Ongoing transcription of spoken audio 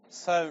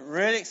So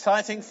really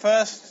exciting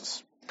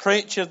first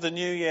preach of the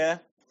new year,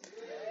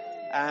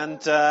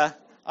 and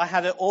I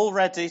had it all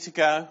ready to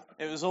go.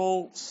 It was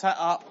all set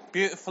up,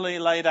 beautifully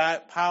laid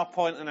out,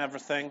 PowerPoint and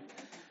everything.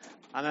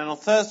 And then on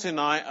Thursday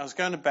night, I was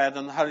going to bed,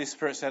 and the Holy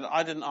Spirit said,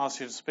 "I didn't ask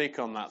you to speak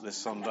on that this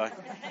Sunday."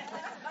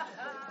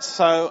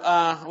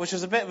 So, which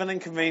is a bit of an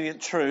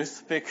inconvenient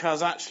truth,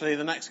 because actually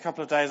the next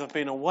couple of days I've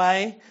been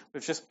away.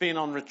 We've just been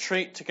on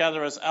retreat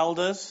together as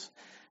elders.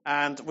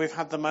 And we've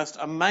had the most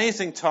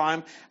amazing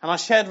time. And I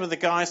shared with the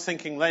guys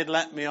thinking they'd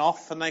let me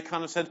off. And they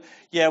kind of said,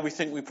 yeah, we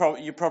think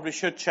you probably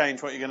should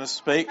change what you're going to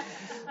speak.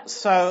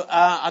 So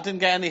I didn't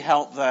get any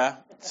help there.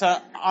 So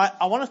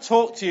I want to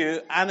talk to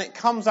you. And it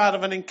comes out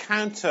of an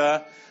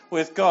encounter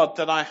with God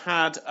that I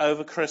had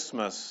over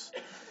Christmas.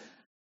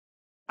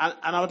 And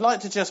I would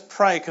like to just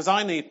pray, because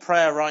I need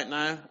prayer right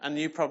now. And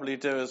you probably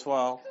do as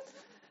well.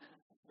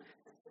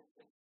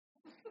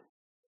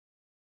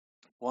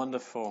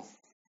 Wonderful.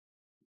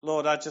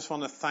 Lord, I just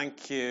want to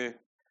thank you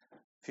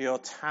for your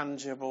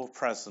tangible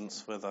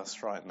presence with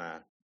us right now.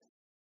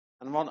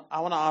 And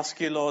I want to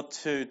ask you, Lord,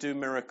 to do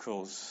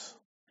miracles.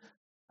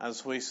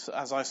 As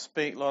I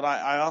speak, Lord,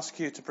 I ask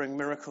you to bring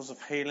miracles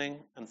of healing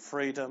and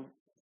freedom.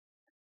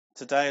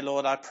 Today,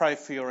 Lord, I pray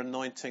for your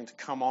anointing to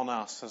come on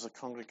us as a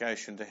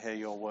congregation to hear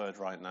your word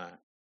right now.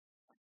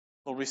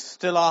 Lord, we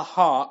still our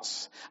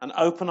hearts and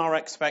open our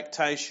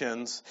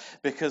expectations,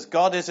 because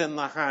God is in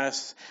the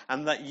house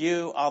and that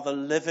you are the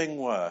living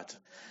word.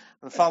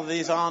 And Father,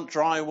 these aren't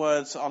dry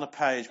words on a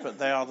page, but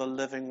they are the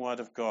living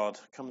word of God.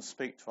 Come and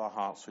speak to our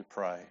hearts, we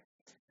pray,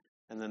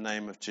 in the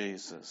name of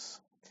Jesus.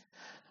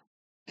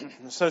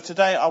 So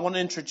today I want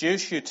to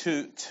introduce you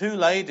to two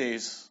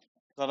ladies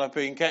that I've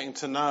been getting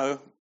to know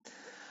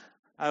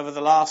over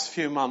the last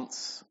few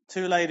months.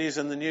 Two ladies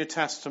in the New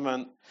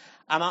Testament.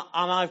 And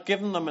I've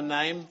given them a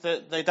name.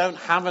 That they don't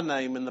have a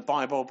name in the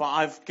Bible, but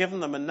I've given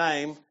them a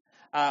name.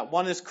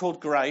 One is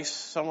called Grace.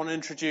 So I want to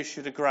introduce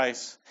you to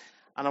Grace.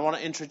 And I want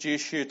to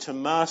introduce you to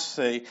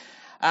Mercy.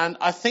 And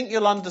I think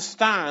you'll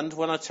understand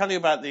when I tell you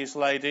about these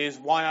ladies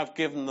why I've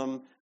given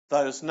them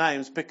those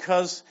names,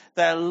 because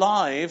their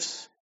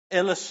lives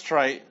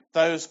illustrate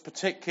those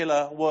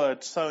particular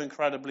words so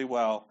incredibly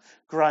well.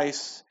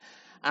 Grace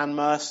and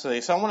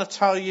Mercy. So I want to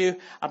tell you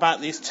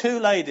about these two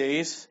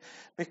ladies,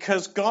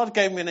 because God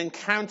gave me an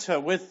encounter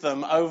with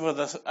them over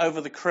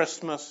the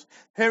Christmas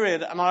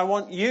period, and I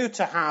want you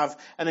to have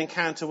an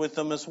encounter with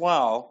them as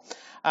well.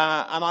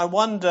 And I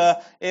wonder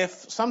if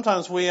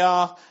sometimes we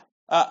are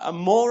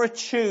more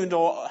attuned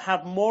or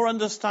have more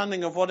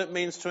understanding of what it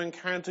means to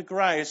encounter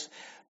grace,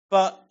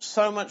 but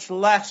so much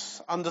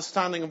less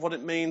understanding of what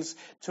it means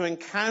to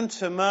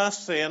encounter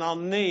mercy and our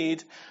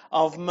need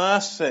of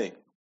mercy.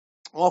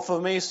 Well,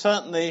 for me,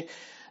 certainly,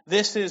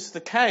 this is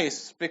the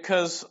case,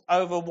 because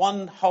over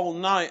one whole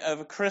night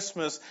over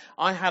Christmas,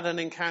 I had an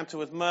encounter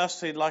with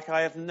mercy like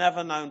I have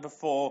never known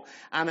before,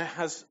 and it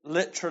has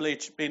literally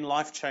been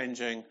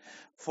life-changing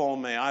for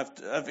me.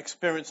 I've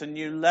experienced a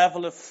new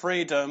level of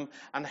freedom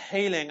and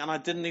healing, and I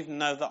didn't even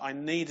know that I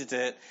needed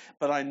it,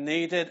 but I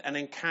needed an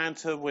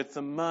encounter with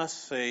the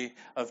mercy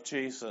of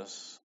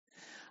Jesus.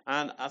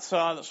 And so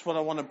that's what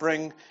I want to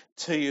bring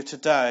to you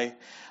today.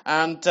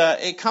 And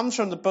it comes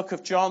from the book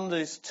of John.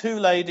 There's two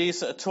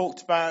ladies that are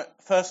talked about,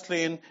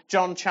 firstly in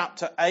John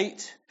chapter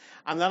 8,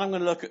 and then I'm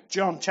going to look at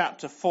John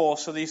chapter 4.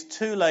 So these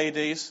two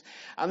ladies,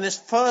 and this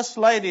first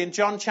lady in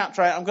John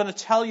chapter 8, I'm going to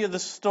tell you the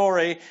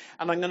story,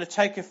 and I'm going to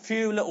take a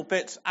few little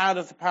bits out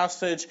of the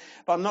passage,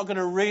 but I'm not going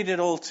to read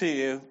it all to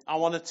you. I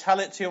want to tell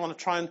it to you. I want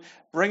to try and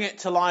bring it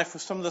to life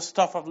with some of the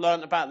stuff I've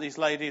learned about these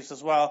ladies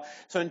as well.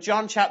 So in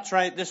John chapter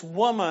 8, this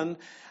woman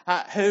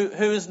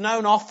who is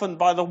known often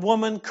by the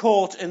woman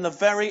caught in the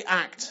very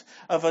act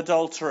of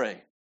adultery.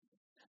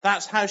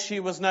 That's how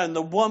she was known,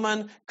 the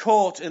woman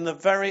caught in the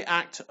very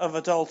act of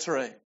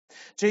adultery.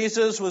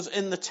 Jesus was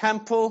in the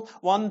temple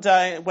one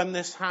day when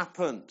this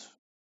happened.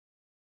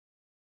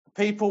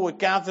 People were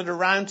gathered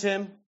around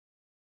him.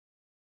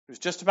 He was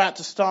just about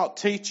to start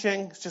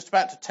teaching. He was just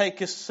about to take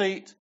his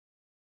seat.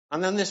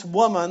 And then this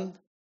woman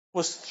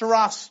was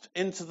thrust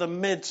into the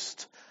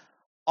midst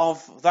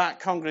of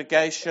that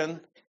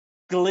congregation,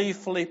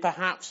 gleefully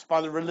perhaps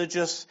by the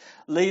religious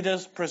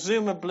leaders,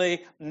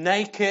 presumably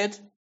naked,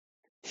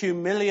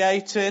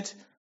 humiliated,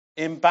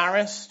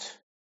 embarrassed.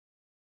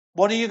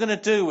 What are you going to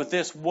do with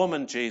this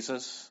woman,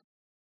 Jesus?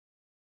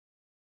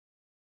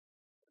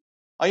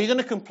 Are you going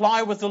to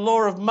comply with the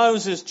law of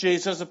Moses,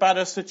 Jesus, about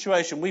her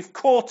situation? We've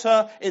caught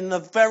her in the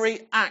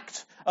very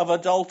act of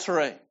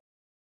adultery.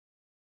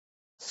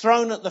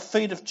 Thrown at the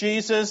feet of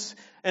Jesus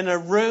in a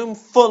room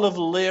full of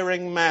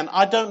leering men.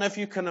 I don't know if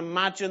you can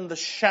imagine the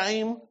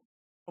shame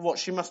of what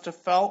she must have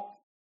felt.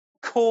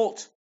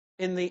 Caught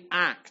in the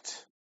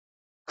act.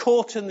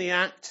 Caught in the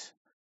act.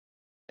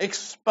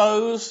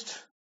 Exposed.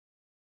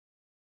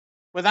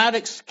 Without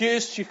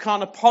excuse. She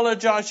can't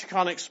apologize. She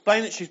can't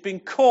explain it. She's been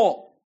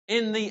caught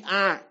in the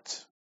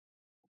act.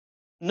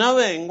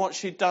 Knowing what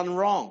she'd done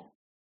wrong.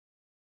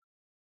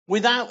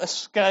 Without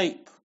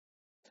escape.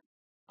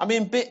 I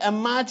mean,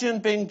 imagine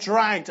being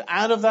dragged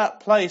out of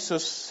that place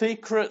of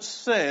secret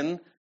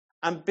sin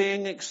and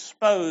being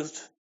exposed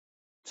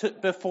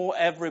before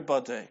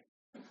everybody.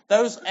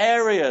 Those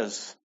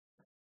areas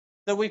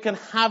that we can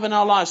have in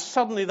our lives,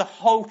 suddenly the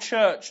whole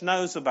church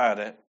knows about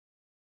it.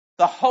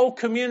 The whole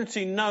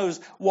community knows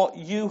what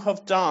you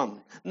have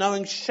done,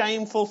 knowing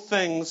shameful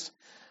things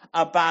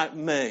about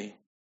me.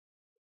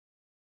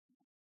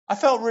 I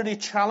felt really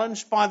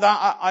challenged by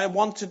that. I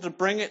wanted to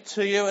bring it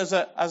to you as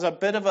a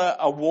bit of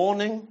a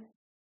warning.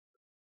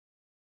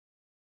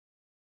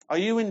 Are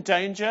you in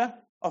danger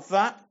of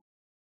that?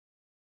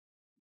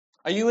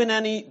 Are you in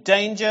any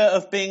danger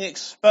of being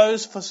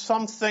exposed for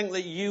something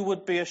that you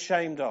would be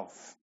ashamed of?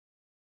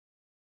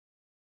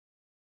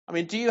 I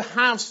mean, do you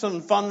have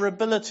some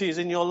vulnerabilities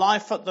in your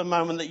life at the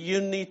moment that you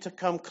need to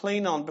come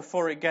clean on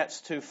before it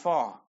gets too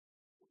far?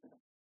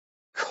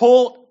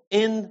 Caught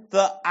in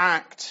the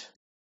act.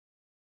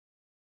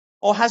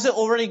 Or has it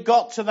already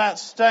got to that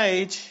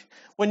stage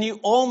when you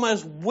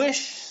almost wish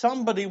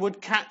somebody would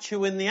catch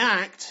you in the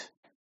act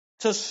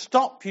to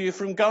stop you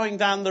from going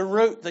down the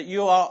route that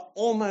you are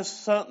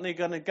almost certainly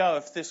going to go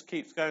if this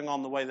keeps going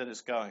on the way that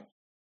it's going?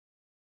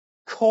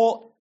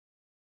 Caught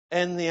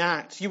in the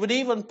act. You would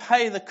even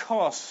pay the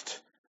cost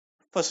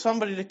for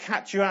somebody to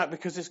catch you out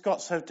because it's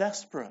got so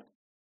desperate.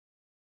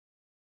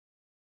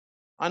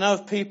 I know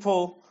of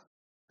people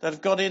that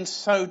have got in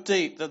so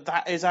deep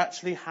that is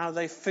actually how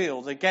they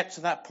feel. They get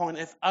to that point,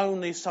 if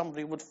only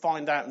somebody would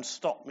find out and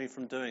stop me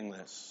from doing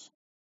this.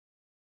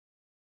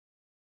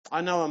 I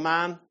know a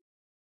man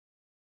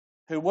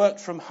who worked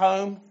from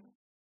home.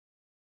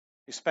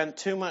 He spent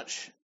too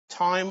much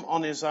time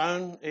on his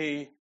own.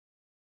 He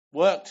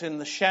worked in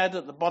the shed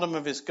at the bottom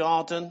of his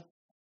garden.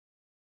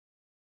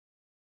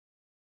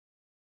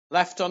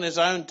 Left on his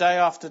own day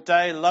after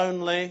day,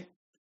 lonely,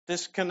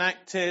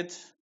 disconnected.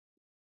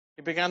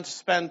 He began to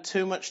spend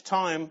too much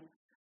time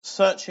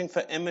searching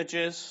for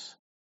images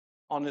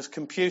on his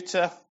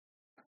computer.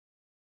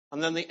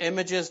 And then the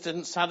images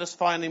didn't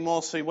satisfy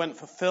anymore, so he went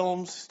for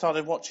films. He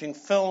started watching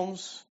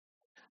films.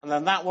 And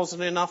then that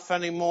wasn't enough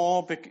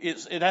anymore.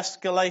 It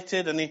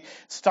escalated, and he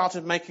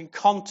started making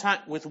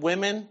contact with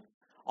women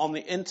on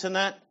the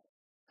internet.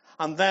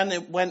 And then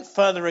it went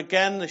further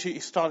again. He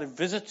started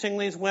visiting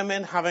these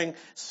women, having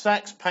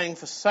sex, paying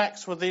for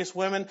sex with these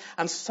women.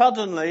 And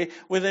suddenly,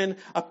 within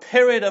a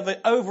period of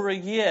over a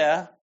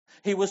year,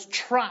 he was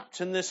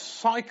trapped in this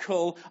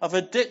cycle of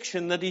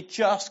addiction that he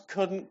just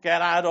couldn't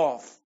get out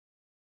of.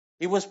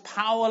 He was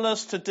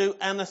powerless to do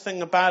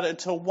anything about it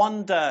until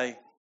one day,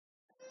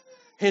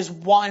 his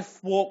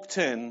wife walked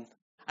in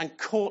and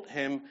caught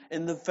him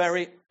in the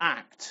very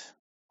act.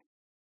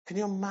 Can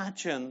you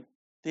imagine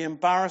the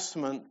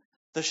embarrassment,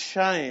 the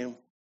shame?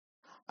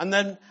 And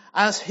then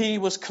as he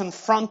was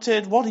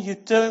confronted, what are you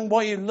doing?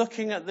 Why are you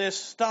looking at this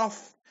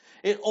stuff?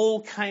 It all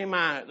came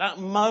out. That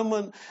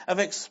moment of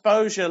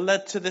exposure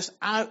led to this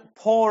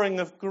outpouring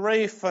of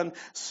grief and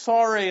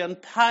sorry and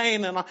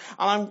pain. And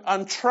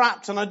I'm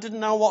trapped and I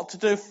didn't know what to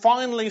do.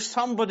 Finally,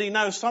 somebody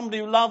knows, somebody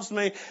who loves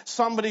me,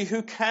 somebody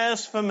who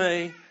cares for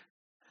me.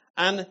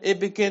 And it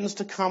begins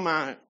to come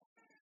out.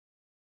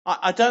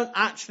 I don't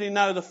actually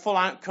know the full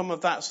outcome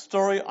of that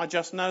story. I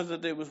just know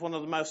that it was one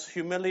of the most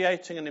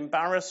humiliating and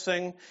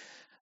embarrassing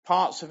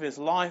parts of his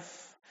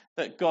life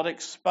that got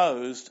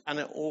exposed, and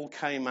it all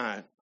came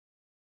out.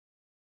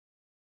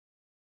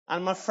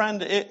 And my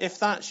friend, if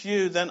that's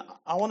you, then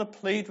I want to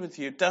plead with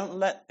you, don't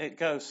let it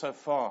go so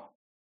far.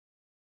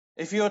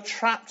 If you're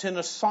trapped in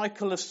a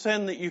cycle of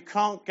sin that you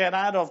can't get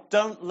out of,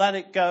 don't let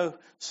it go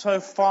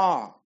so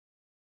far.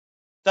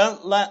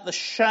 Don't let the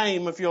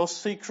shame of your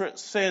secret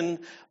sin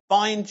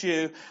bind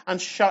you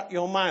and shut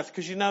your mouth,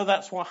 because you know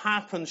that's what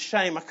happens.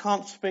 Shame. I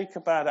can't speak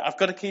about it. I've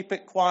got to keep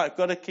it quiet. I've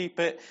got to keep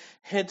it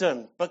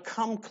hidden. But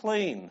come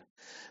clean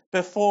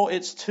before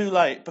it's too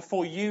late,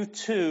 before you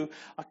too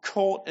are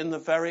caught in the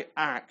very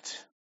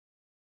act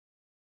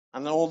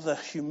and all the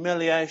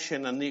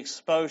humiliation and the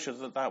exposure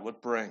that would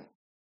bring.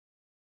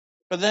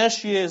 But there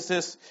she is,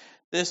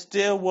 this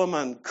dear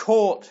woman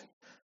caught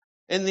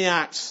in the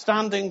act,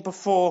 standing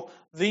before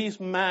these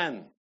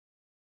men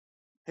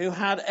who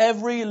had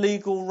every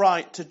legal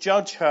right to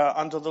judge her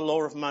under the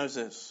law of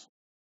Moses.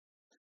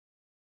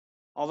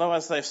 Although,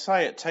 as they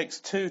say, it takes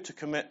two to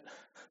commit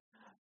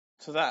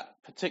to that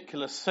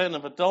particular sin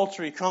of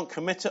adultery. You can't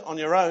commit it on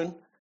your own.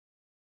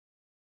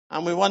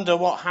 And we wonder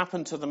what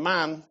happened to the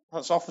man.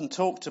 That's often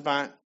talked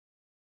about.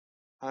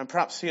 And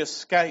perhaps he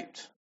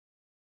escaped.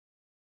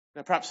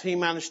 Perhaps he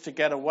managed to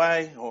get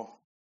away, or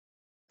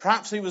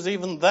perhaps he was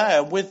even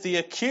there with the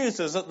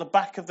accusers at the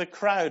back of the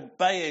crowd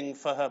baying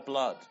for her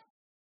blood.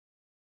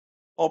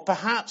 Or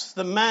perhaps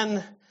the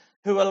men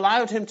who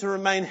allowed him to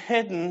remain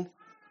hidden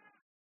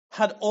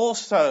had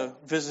also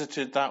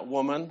visited that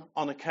woman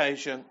on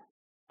occasion,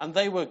 and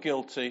they were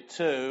guilty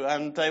too,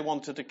 and they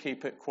wanted to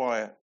keep it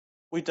quiet.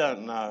 We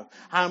don't know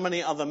how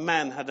many other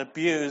men had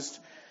abused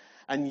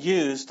and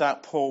used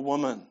that poor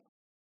woman.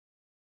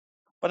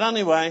 But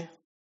anyway,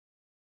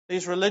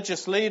 these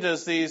religious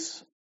leaders,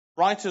 these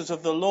Writers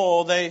of the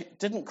law, they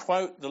didn't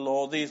quote the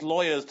law. These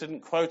lawyers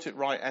didn't quote it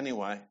right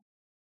anyway.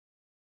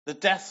 The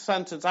death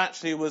sentence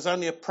actually was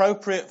only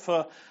appropriate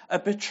for a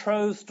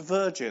betrothed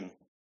virgin,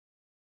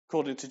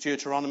 according to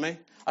Deuteronomy.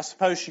 I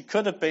suppose she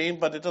could have been,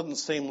 but it doesn't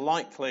seem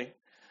likely.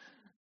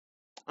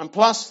 And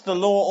plus, the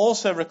law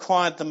also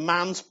required the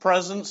man's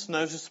presence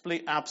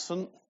noticeably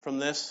absent from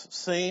this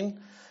scene.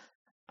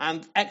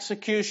 And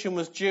execution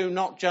was due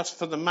not just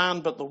for the man,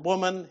 but the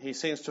woman. He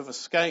seems to have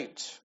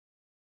escaped.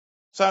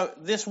 So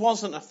this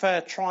wasn't a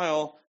fair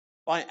trial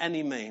by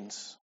any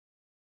means.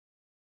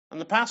 And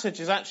the passage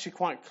is actually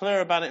quite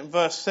clear about it in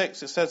verse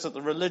 6. It says that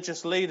the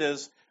religious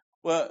leaders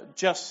were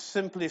just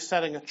simply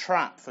setting a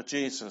trap for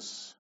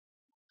Jesus.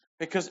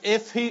 Because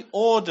if he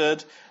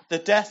ordered the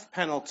death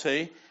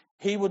penalty,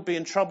 he would be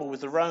in trouble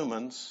with the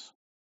Romans,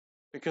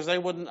 because they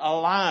wouldn't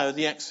allow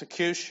the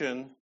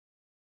execution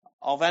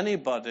of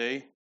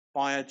anybody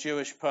by a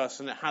Jewish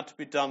person. It had to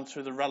be done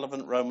through the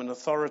relevant Roman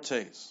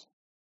authorities.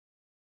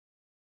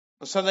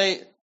 And so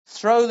they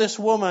throw this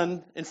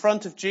woman in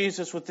front of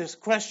Jesus with this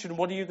question,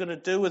 what are you going to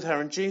do with her?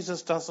 And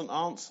Jesus doesn't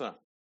answer.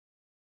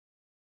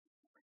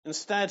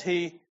 Instead,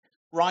 he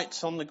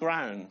writes on the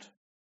ground.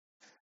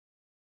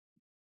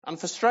 And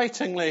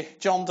frustratingly,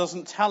 John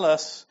doesn't tell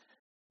us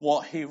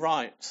what he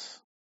writes.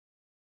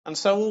 And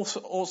so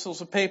all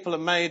sorts of people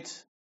have made,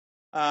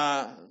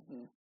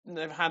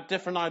 they've had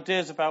different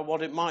ideas about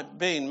what it might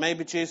be.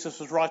 Maybe Jesus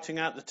was writing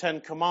out the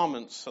 10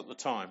 Commandments at the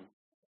time.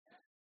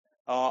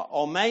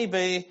 Or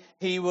maybe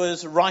he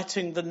was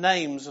writing the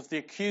names of the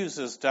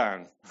accusers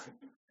down.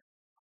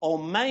 Or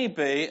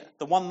maybe,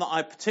 the one that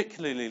I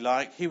particularly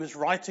like, he was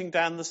writing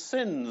down the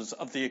sins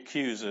of the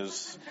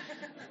accusers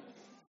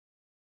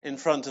in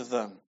front of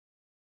them.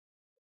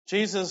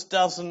 Jesus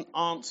doesn't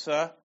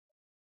answer.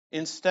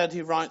 Instead,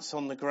 he writes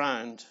on the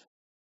ground.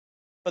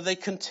 But they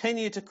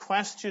continue to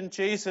question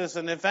Jesus,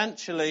 and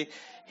eventually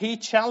he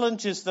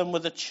challenges them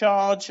with a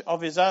charge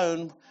of his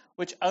own,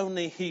 which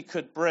only he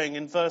could bring.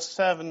 In verse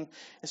 7,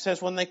 it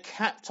says, when they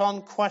kept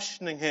on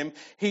questioning him,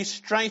 he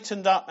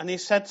straightened up and he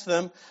said to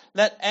them,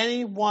 let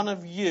any one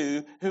of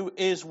you who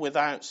is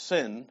without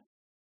sin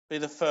be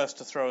the first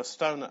to throw a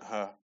stone at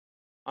her.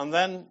 And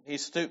then he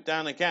stooped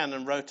down again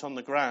and wrote on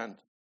the ground.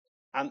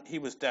 And he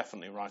was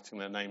definitely writing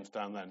their names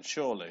down then,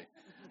 surely.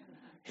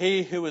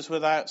 He who was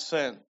without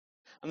sin.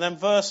 And then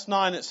verse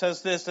 9, it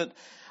says this, that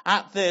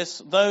at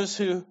this, those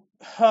who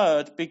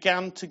heard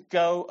began to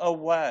go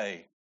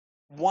away,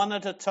 one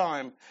at a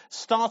time,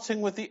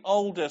 starting with the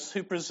oldest,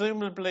 who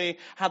presumably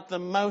had the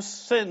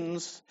most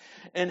sins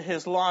in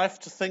his life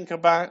to think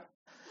about.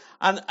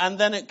 And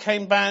then it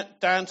came back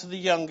down to the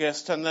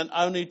youngest, and then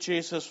only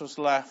Jesus was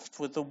left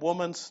with the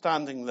woman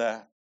standing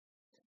there.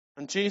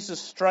 And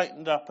Jesus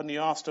straightened up and he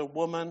asked her,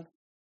 woman,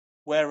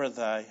 where are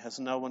they? Has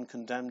no one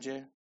condemned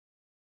you?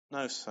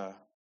 No, sir,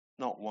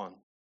 not one.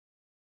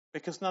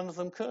 Because none of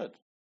them could.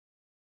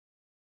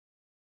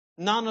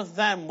 None of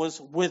them was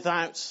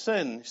without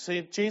sin.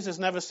 See, Jesus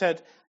never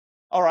said,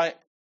 all right,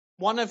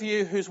 one of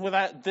you who's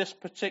without this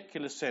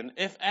particular sin,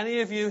 if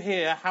any of you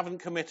here haven't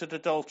committed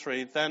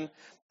adultery, then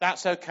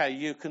that's okay,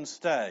 you can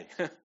stay.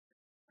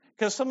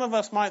 Because some of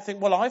us might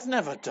think, well, I've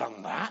never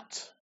done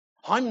that.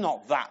 I'm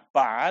not that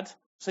bad.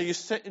 So you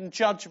sit in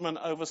judgment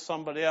over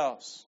somebody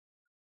else.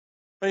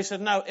 But he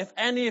said, no, if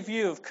any of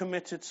you have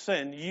committed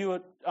sin,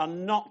 you are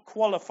not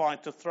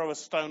qualified to throw a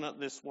stone at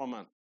this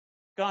woman.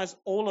 Guys,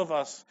 all of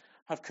us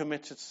have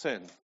committed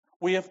sin.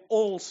 We have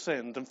all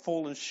sinned and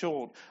fallen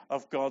short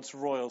of God's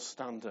royal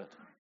standard.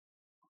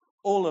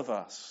 All of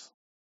us.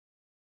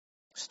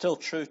 Still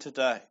true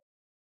today.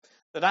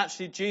 That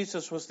actually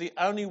Jesus was the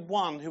only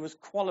one who was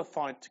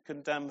qualified to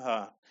condemn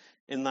her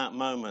in that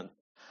moment.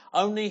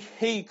 Only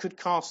he could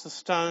cast the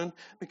stone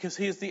because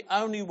he is the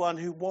only one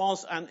who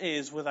was and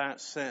is without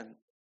sin.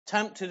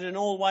 Tempted in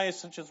all ways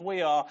such as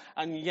we are,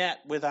 and yet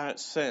without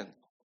sin.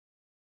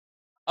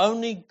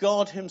 Only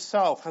God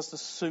himself has the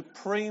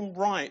supreme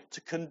right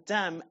to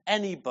condemn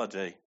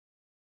anybody.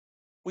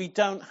 We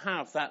don't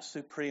have that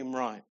supreme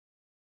right.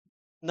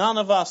 None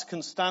of us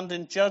can stand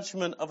in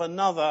judgment of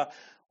another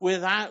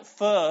without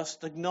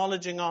first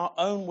acknowledging our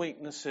own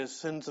weaknesses,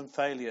 sins and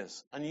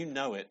failures. And you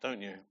know it,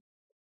 don't you?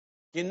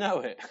 You know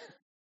it.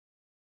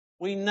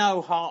 We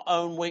know our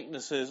own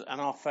weaknesses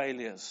and our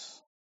failures.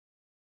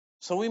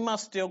 So we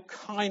must deal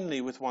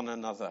kindly with one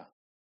another,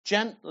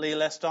 gently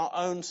lest our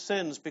own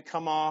sins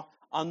become our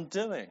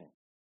undoing.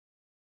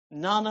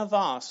 None of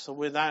us are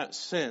without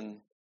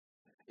sin,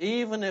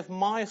 even if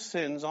my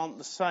sins aren't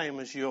the same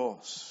as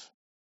yours.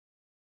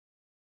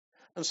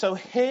 And so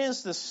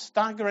here's the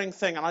staggering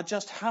thing, and I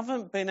just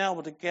haven't been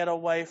able to get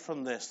away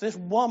from this. This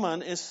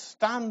woman is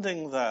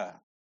standing there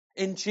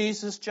in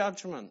Jesus'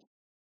 judgment.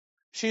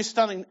 She's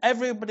standing,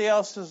 everybody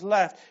else has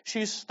left.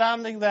 She's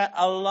standing there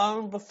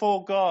alone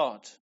before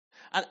God.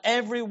 And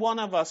every one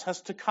of us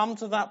has to come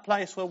to that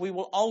place where we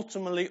will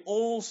ultimately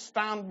all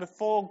stand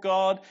before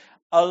God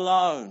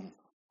alone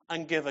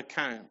and give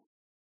account.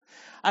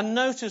 And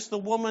notice the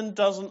woman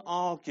doesn't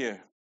argue.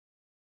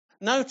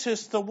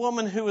 Notice the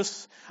woman who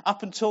was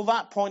up until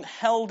that point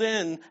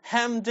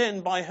hemmed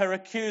in by her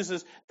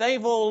accusers,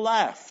 they've all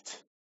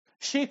left.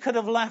 She could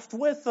have left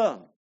with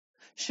them.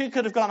 She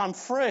could have gone, I'm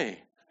free.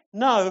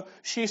 No,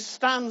 she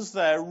stands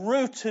there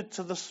rooted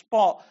to the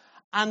spot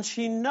and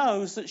she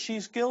knows that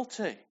she's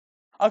guilty.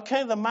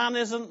 Okay, the man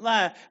isn't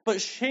there,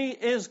 but she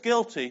is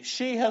guilty.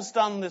 She has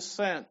done this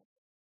sin.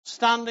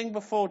 Standing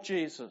before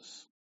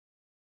Jesus,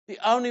 the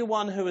only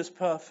one who is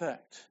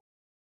perfect.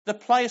 The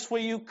place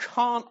where you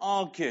can't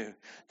argue.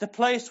 The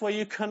place where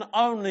you can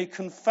only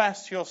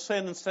confess your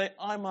sin and say,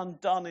 I'm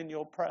undone in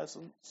your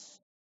presence.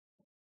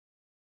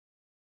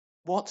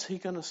 What's he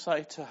going to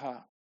say to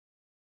her?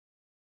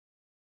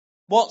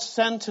 What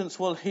sentence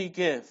will he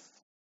give?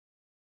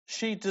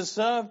 She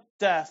deserved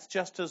death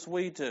just as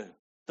we do.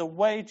 The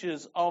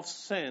wages of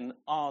sin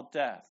are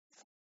death.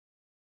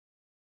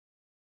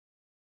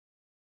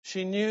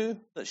 She knew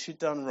that she'd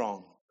done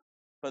wrong,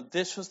 but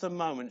this was the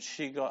moment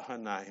she got her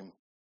name.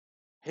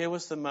 Here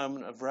was the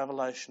moment of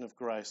revelation of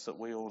grace that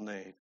we all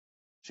need.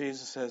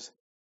 Jesus says,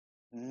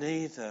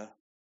 neither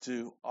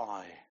do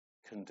I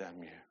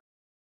condemn you.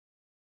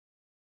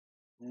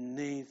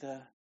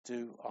 Neither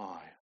do I.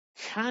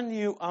 Can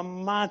you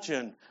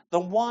imagine the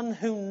one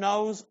who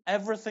knows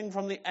everything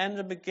from the end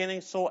and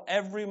beginning, saw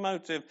every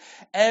motive,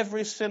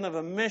 every sin of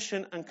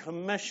omission and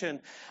commission,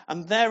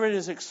 and there it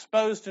is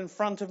exposed in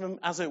front of him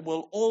as it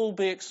will all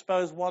be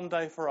exposed one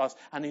day for us.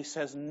 And he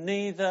says,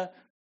 neither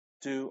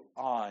do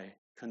I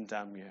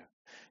condemn you.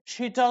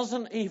 She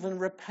doesn't even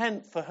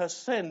repent for her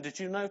sin. Did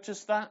you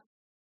notice that?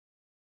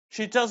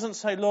 She doesn't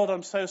say, Lord,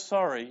 I'm so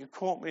sorry, you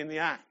caught me in the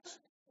act.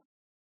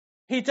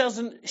 She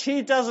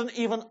doesn't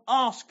even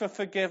ask for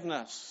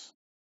forgiveness.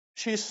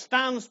 She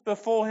stands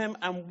before him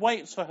and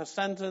waits for her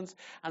sentence,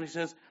 and he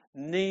says,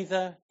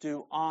 neither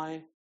do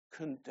I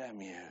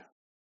condemn you.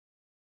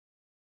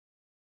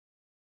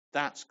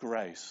 That's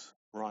grace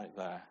right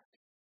there.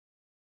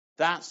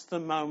 That's the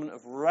moment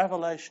of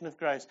revelation of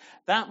grace.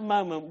 That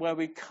moment where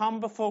we come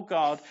before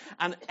God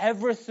and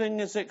everything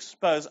is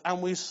exposed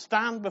and we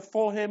stand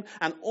before him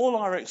and all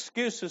our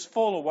excuses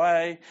fall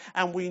away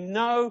and we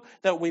know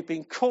that we've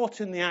been caught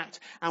in the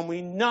act and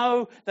we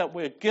know that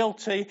we're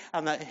guilty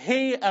and that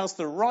he has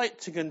the right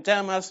to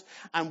condemn us,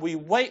 and we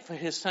wait for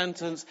his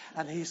sentence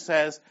and he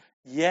says,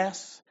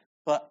 yes,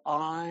 but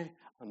I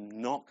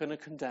am not going to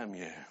condemn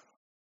you.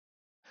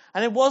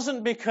 And it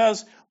wasn't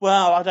because,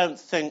 well, I don't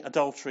think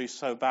adultery is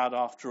so bad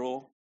after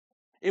all.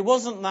 It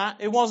wasn't that.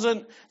 It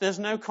wasn't, there's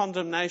no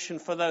condemnation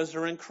for those who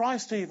are in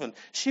Christ even.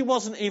 She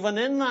wasn't even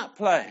in that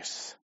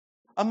place.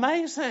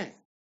 Amazing.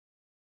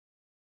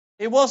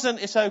 It wasn't,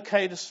 it's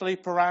okay to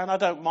sleep around, I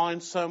don't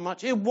mind so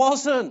much. It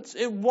wasn't.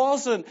 It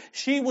wasn't.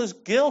 She was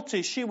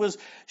guilty. She was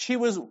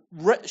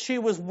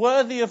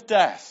worthy of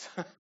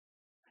death.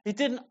 He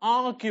didn't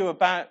argue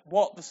about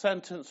what the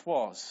sentence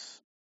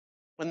was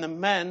when the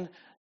men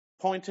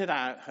pointed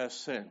out her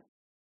sin.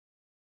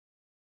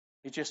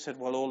 He just said,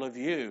 well, all of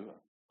you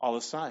are the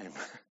same.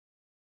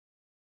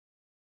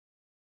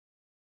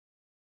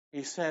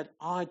 He said,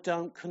 I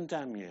don't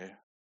condemn you,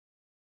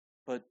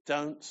 but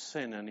don't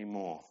sin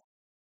anymore.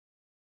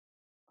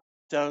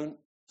 Don't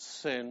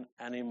sin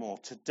anymore.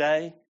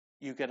 Today,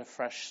 you get a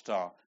fresh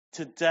start.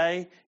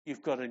 Today,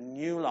 you've got a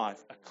new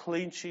life, a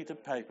clean sheet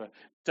of paper.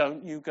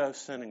 Don't you go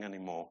sinning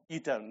anymore.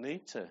 You don't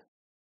need to.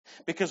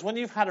 Because when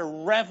you've had a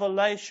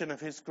revelation of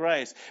his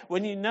grace,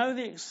 when you know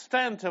the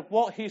extent of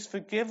what he's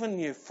forgiven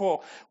you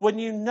for, when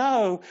you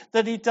know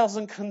that he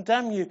doesn't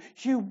condemn you,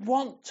 you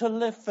want to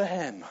live for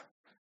him.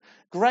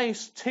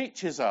 Grace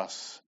teaches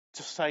us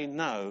to say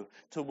no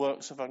to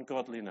works of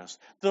ungodliness.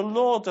 The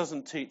law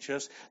doesn't teach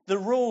us. The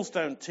rules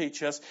don't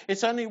teach us.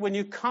 It's only when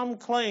you come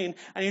clean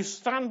and you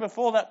stand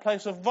before that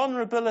place of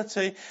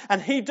vulnerability and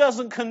he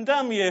doesn't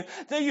condemn you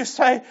that you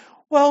say,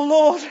 well,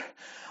 Lord,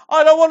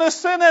 I don't want to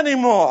sin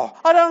anymore.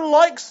 I don't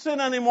like sin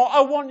anymore.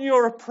 I want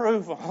your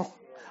approval.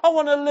 I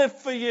want to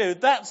live for you.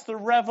 That's the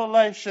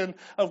revelation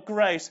of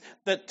grace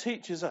that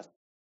teaches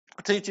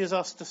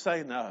us to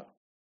say no.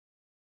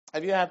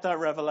 Have you had that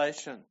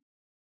revelation?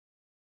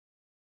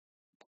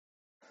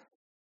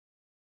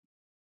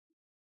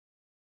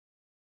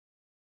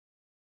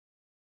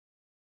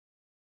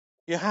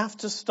 You have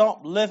to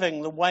stop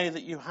living the way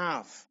that you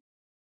have.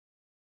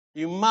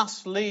 You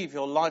must leave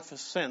your life of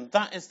sin.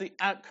 That is the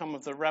outcome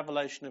of the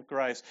revelation of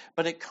grace.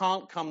 But it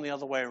can't come the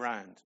other way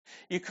around.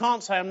 You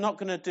can't say, I'm not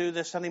going to do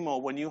this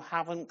anymore when you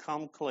haven't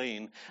come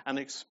clean and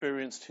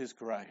experienced his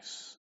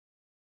grace.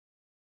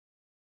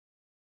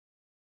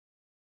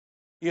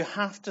 You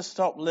have to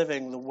stop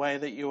living the way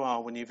that you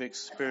are when you've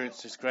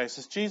experienced his grace.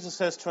 As Jesus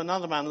says to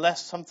another man,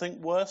 lest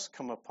something worse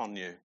come upon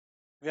you. Have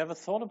you ever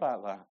thought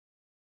about that?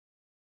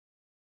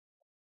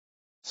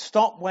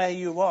 Stop where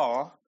you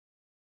are.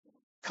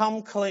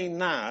 Come clean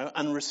now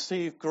and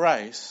receive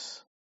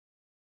grace.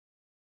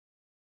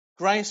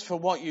 Grace for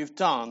what you've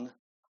done,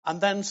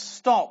 and then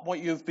stop what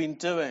you've been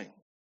doing.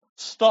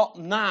 Stop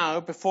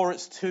now before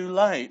it's too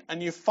late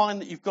and you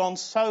find that you've gone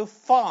so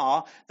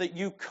far that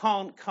you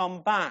can't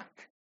come back.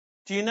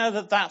 Do you know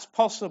that that's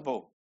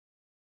possible?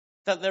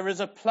 That there is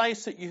a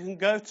place that you can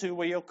go to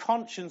where your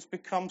conscience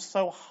becomes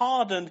so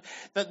hardened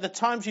that the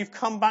times you've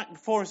come back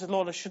before and said,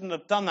 Lord, I shouldn't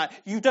have done that,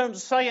 you don't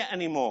say it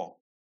anymore.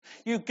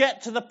 You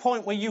get to the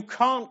point where you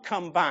can't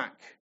come back.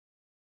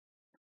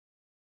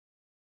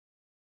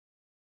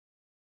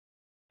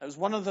 It was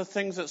one of the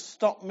things that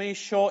stopped me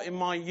short in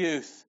my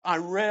youth. I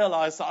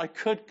realized that I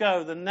could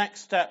go the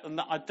next step and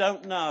that I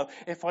don't know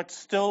if I'd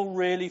still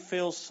really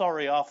feel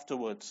sorry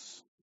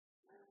afterwards.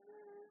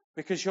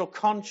 Because your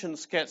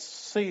conscience gets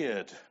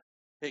seared.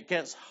 It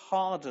gets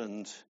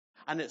hardened.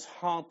 And it's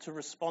hard to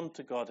respond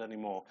to God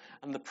anymore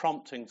and the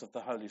promptings of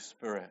the Holy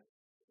Spirit.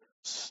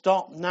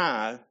 Stop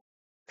now.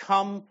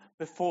 Come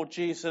before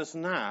Jesus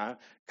now.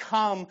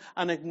 Come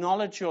and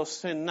acknowledge your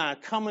sin now.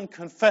 Come and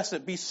confess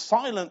it. Be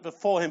silent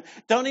before him.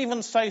 Don't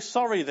even say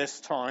sorry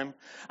this time.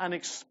 And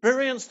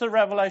experience the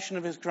revelation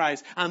of his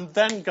grace. And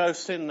then go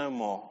sin no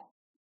more.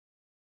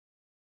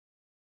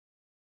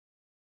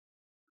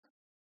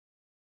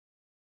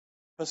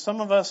 For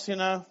some of us,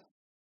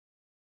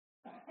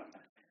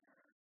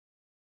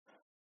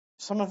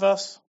 some of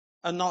us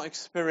are not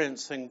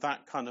experiencing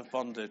that kind of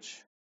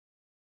bondage.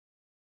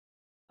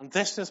 And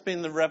this has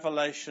been the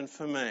revelation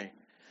for me.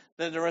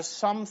 That there are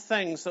some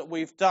things that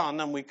we've done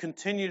and we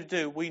continue to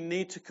do. We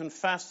need to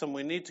confess them.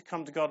 We need to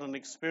come to God and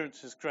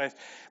experience his grace.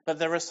 But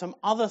there are some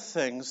other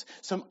things,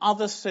 some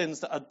other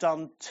sins that are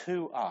done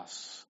to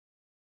us.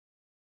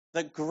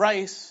 That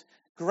grace,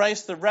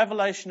 the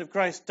revelation of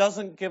grace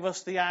doesn't give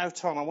us the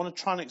out on. I want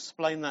to try and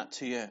explain that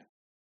to you.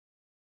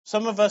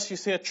 Some of us, you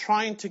see, are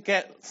trying to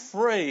get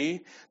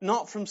free,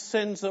 not from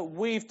sins that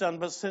we've done,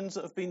 but sins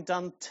that have been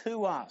done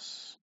to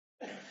us.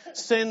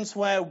 Sins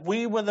where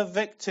we were the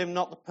victim,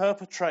 not the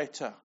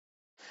perpetrator.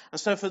 And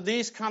so for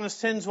these kind of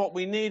sins, what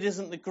we need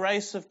isn't the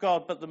grace of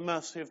God, but the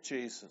mercy of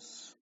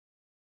Jesus.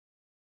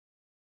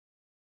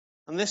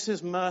 And this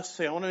is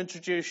mercy. I want to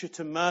introduce you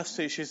to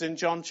mercy. She's in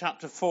John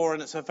chapter 4,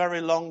 and it's a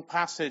very long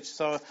passage,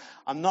 so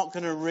I'm not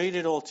going to read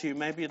it all to you.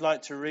 Maybe you'd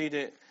like to read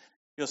it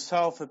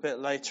yourself a bit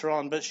later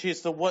on. But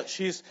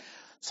she's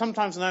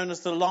sometimes known as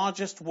the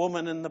largest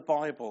woman in the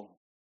Bible.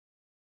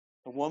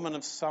 A woman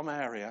of some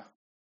area.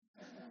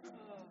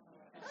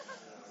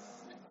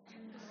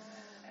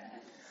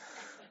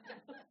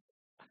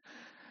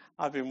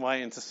 I've been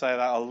waiting to say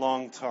that a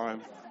long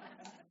time.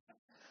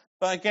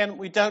 But again,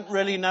 we don't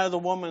really know the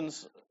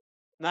woman's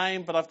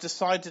name, but I've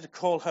decided to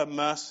call her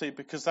Mercy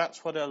because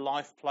that's what her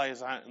life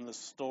plays out in the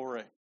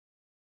story.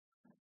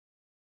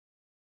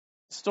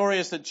 The story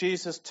is that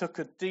Jesus took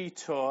a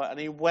detour and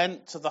he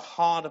went to the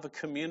heart of a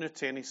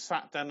community and he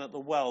sat down at the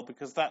well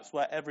because that's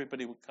where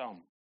everybody would come.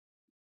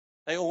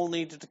 They all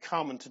needed to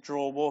come and to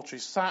draw water. He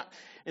sat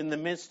in the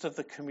midst of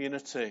the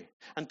community.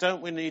 And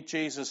don't we need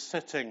Jesus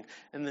sitting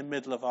in the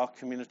middle of our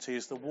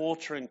communities, the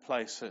watering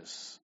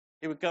places?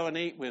 He would go and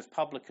eat with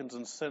publicans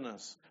and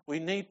sinners. We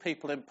need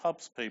people in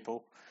pubs,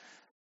 people.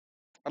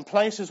 And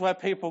places where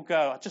people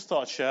go. I just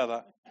thought I'd share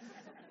that.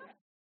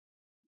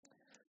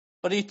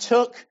 But he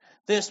took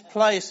this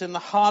place in the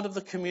heart of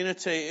the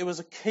community. It was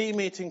a key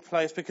meeting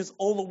place because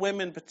all the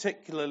women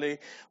particularly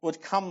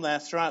would come there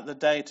throughout the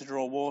day to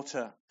draw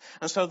water.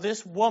 And so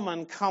this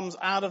woman comes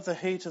out of the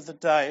heat of the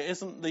day. It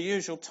isn't the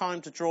usual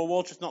time to draw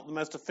water. It's not the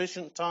most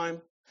efficient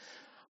time.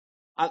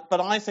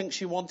 But I think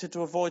she wanted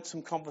to avoid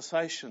some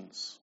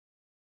conversations.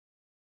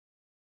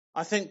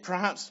 I think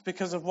perhaps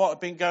because of what had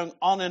been going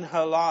on in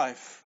her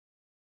life,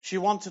 she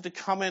wanted to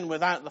come in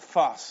without the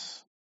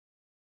fuss.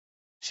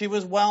 She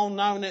was well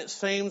known, it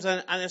seems,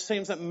 and it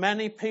seems that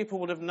many people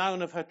would have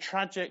known of her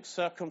tragic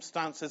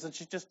circumstances, and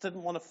she just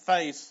didn't want to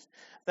face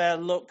their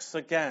looks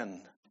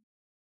again.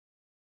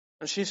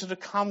 And she sort of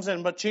comes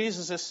in, but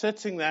Jesus is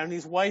sitting there and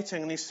he's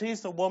waiting, and he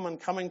sees the woman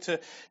coming to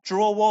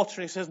draw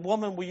water, and he says,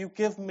 "Woman, will you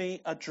give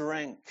me a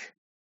drink?"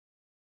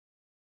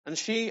 And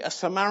she, a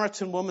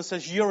Samaritan woman,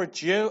 says, "You're a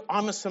Jew,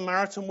 I'm a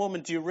Samaritan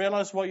woman. Do you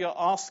realize what you're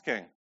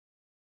asking?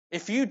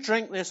 If you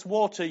drink this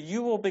water,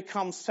 you will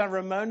become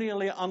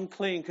ceremonially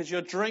unclean because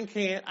you're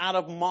drinking it out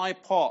of my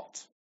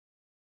pot."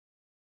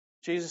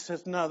 Jesus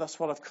says, "No, that's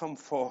what I've come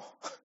for."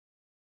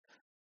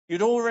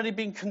 You'd already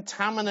been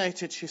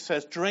contaminated, she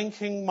says,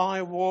 drinking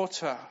my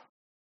water.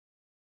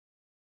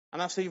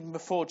 And that's even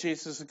before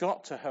Jesus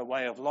got to her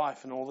way of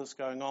life and all that's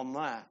going on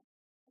there.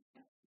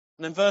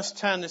 And in verse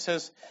 10 it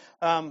says,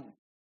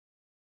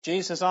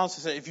 Jesus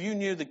answers it, "If you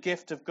knew the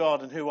gift of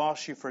God and who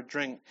asked you for a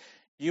drink,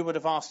 you would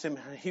have asked him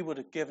and he would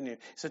have given you."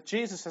 So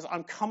Jesus says,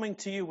 "I'm coming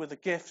to you with a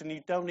gift and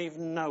you don't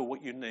even know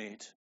what you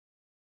need."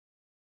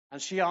 And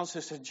she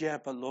answers, said, "Yeah,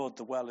 but Lord,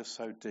 the well is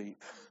so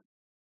deep.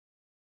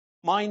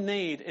 My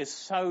need is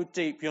so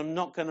deep, you're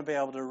not going to be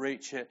able to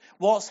reach it.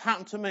 What's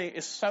happened to me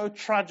is so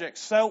tragic,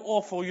 so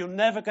awful, you're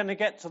never going to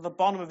get to the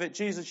bottom of it.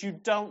 Jesus, you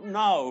don't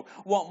know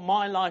what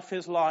my life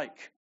is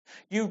like.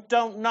 You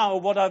don't know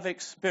what I've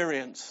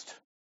experienced."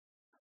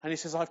 And he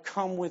says, "I've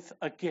come with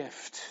a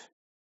gift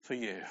for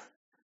you.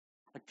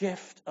 A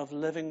gift of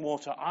living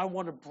water. I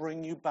want to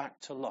bring you back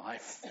to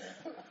life.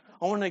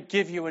 I want to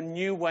give you a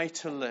new way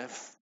to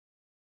live.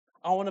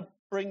 I want to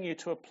bring you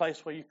to a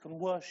place where you can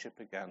worship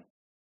again."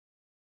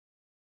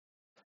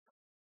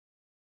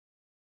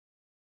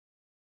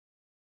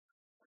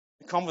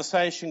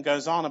 conversation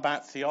goes on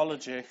about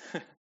theology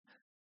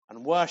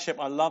and worship.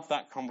 I love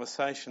that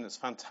conversation. It's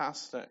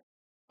fantastic.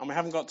 And we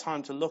haven't got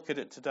time to look at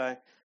it today.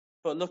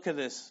 But look at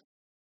this.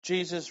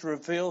 Jesus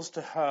reveals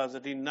to her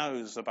that he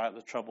knows about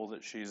the trouble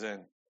that she's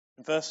in.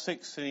 In verse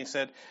 16, he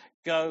said,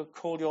 "Go,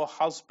 call your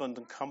husband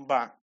and come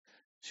back."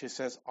 She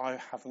says, "I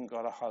haven't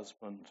got a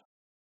husband."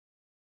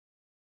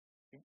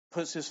 He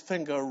puts his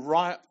finger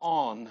right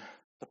on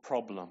the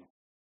problem.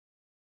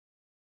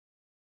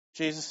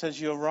 Jesus says,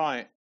 "You're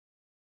right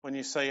when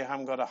you say you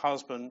haven't got a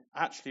husband.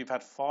 Actually, you've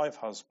had 5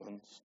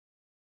 husbands.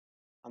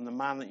 And the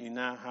man that you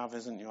now have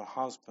isn't your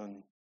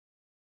husband.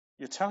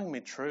 You're telling me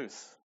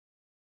truth."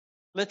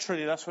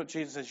 Literally, that's what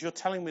Jesus says. "You're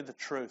telling me the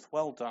truth.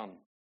 Well done.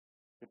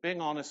 You're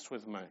being honest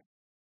with me.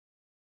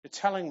 You're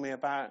telling me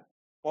about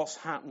what's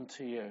happened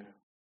to you."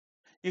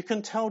 You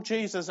can tell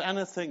Jesus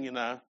anything, you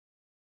know.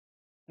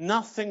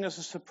 Nothing is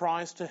a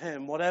surprise to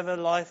him. Whatever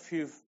life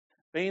you've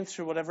been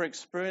through, whatever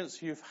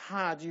experience you've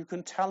had, you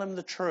can tell him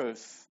the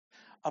truth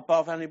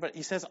above anybody.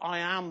 He says, "I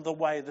am the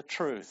way, the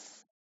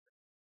truth."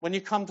 When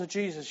you come to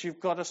Jesus, you've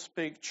got to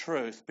speak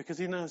truth because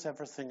he knows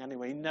everything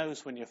anyway. He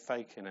knows when you're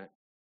faking it.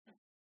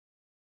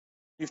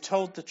 You've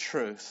told the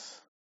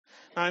truth.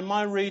 Now, in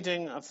my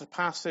reading of the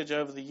passage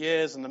over the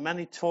years and the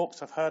many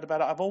talks I've heard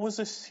about it, I've always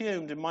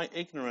assumed in my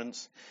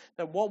ignorance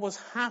that what was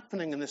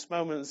happening in this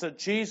moment is that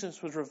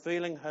Jesus was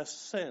revealing her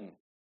sin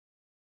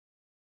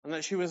and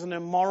that she was an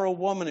immoral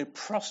woman who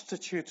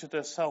prostituted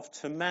herself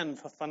to men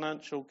for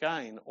financial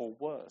gain or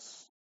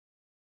worse.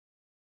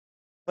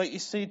 But you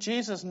see,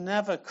 Jesus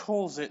never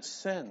calls it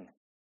sin.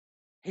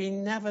 He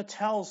never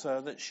tells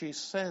her that she's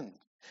sinned.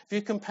 If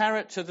you compare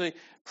it to the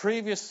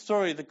previous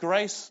story, the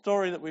grace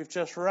story that we've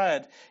just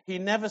read, he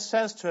never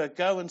says to her,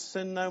 "Go and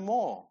sin no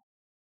more."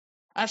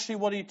 Actually,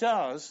 what he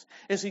does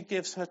is he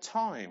gives her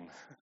time.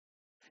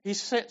 He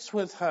sits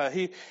with her.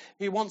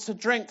 He wants a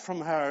drink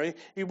from her.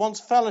 He wants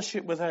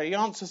fellowship with her. He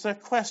answers her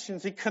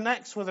questions. He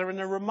connects with her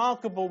in a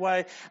remarkable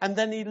way. And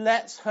then he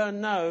lets her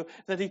know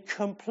that he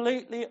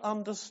completely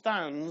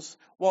understands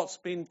what's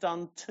been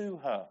done to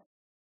her.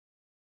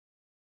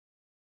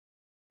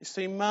 You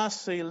see,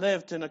 Mercy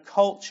lived in a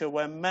culture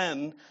where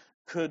men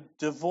could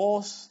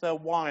divorce their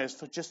wives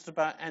for just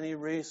about any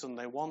reason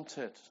they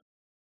wanted.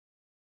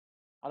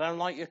 "I don't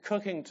like your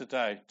cooking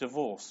today,"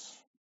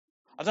 divorce.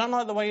 "I don't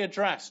like the way you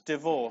dress,"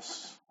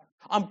 divorce.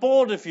 "I'm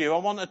bored of you, I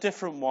want a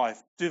different wife,"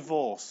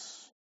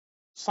 divorce.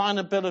 Sign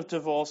a bill of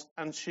divorce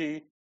and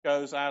she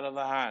goes out of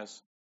the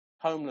house.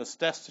 Homeless,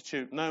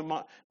 destitute,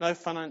 no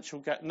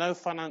financial.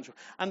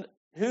 And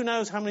who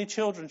knows how many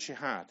children she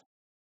had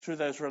through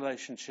those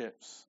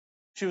relationships.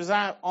 She was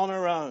out on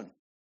her own.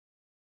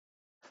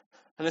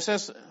 And it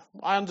says,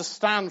 I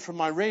understand from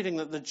my reading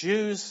that the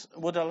Jews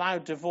would allow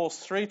divorce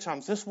 3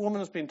 times. This woman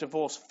has been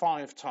divorced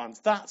 5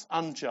 times. That's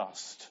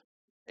unjust.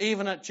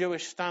 Even at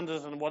Jewish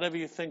standards and whatever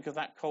you think of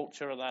that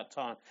culture at that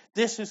time.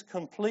 This is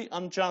complete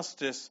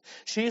injustice.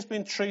 She has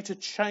been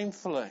treated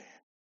shamefully.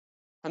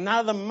 And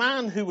now the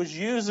man who was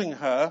using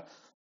her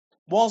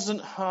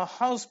wasn't her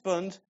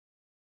husband,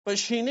 but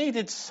she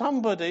needed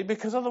somebody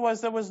because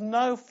otherwise there was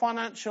no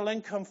financial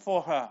income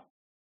for her.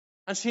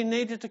 And she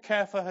needed to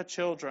care for her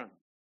children.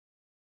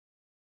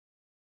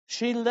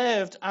 She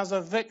lived as a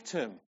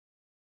victim.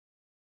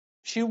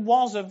 She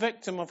was a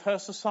victim of her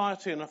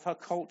society and of her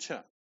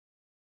culture.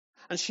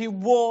 And she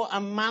wore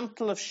a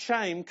mantle of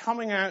shame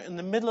coming out in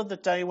the middle of the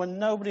day when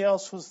nobody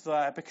else was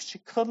there because she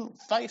couldn't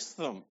face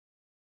them.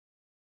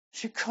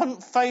 She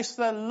couldn't face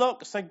their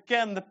looks.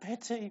 Again, the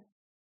pity.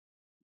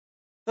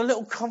 The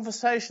little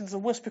conversations, the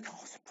whisper,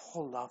 "Oh,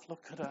 poor love,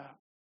 look at her."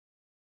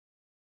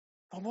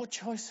 But what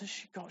choice has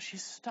she got?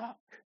 She's stuck.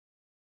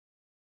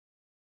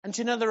 And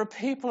you know, there are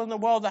people in the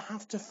world that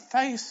have to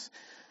face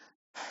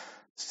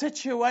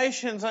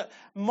situations,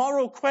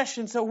 moral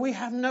questions that we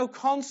have no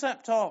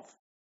concept of.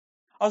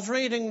 I was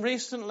reading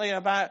recently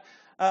about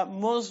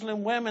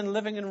Muslim women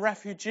living in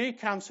refugee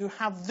camps who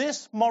have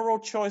this moral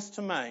choice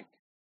to make.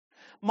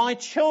 My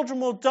children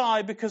will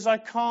die because I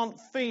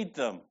can't feed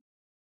them.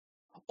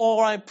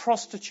 Or I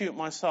prostitute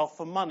myself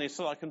for money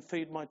so that I can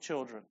feed my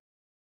children.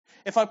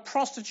 If I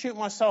prostitute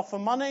myself for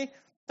money,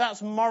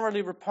 that's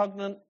morally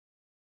repugnant.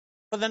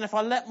 But then if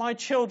I let my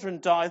children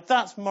die,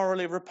 that's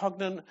morally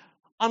repugnant.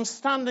 I'm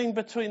standing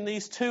between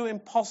these 2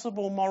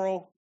 impossible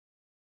moral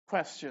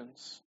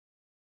questions.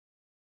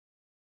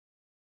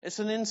 It's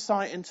an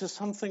insight into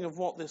something of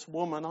what this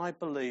woman, I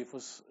believe,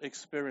 was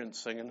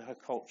experiencing in her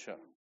culture.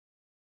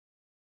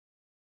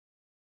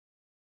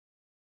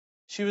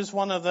 She was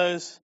one of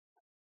those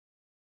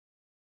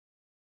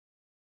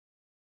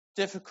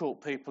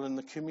difficult people in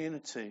the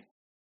community.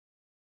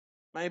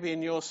 Maybe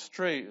in your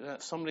street,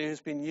 somebody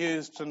who's been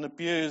used and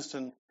abused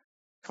and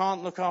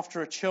can't look after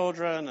her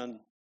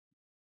children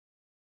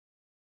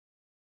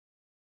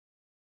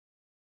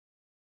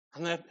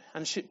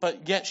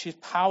but yet she's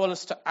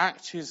powerless to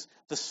act. She's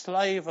the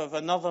slave of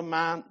another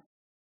man.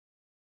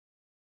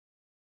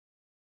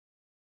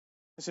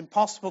 It's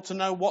impossible to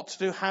know what to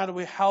do. How do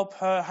we help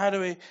her? How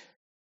do we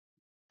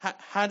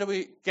How do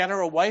we get her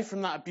away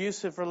from that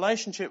abusive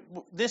relationship?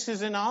 This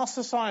is in our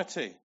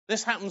society.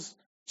 This happens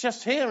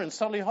just here in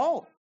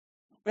Solihull.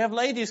 We have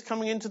ladies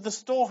coming into the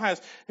storehouse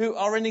who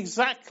are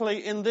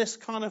exactly in this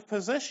kind of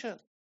position.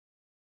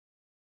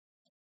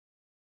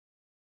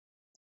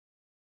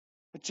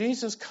 But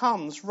Jesus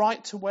comes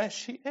right to where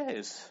she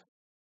is.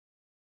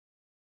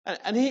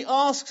 And he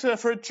asks her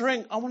for a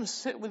drink. I want to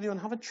sit with you and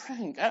have a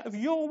drink out of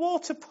your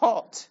water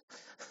pot.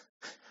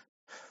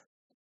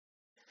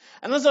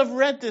 And as I've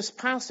read this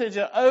passage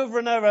over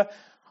and over,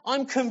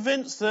 I'm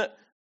convinced that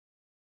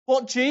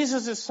what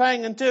Jesus is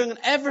saying and doing and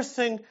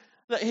everything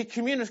that he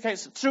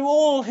communicates through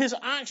all his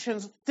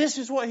actions, this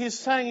is what he's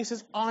saying. He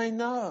says, I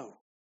know.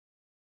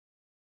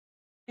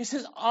 He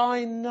says,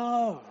 I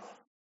know.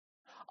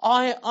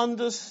 I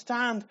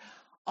understand.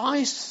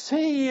 I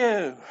see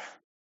you.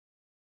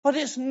 But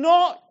it's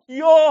not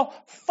your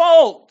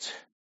fault.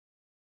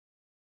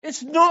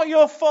 It's not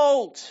your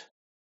fault.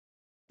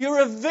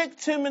 You're a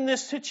victim in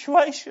this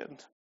situation.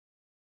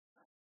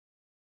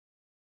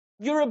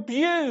 You're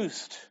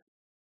abused.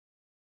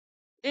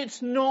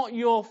 It's not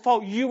your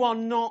fault. You are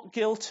not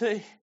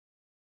guilty.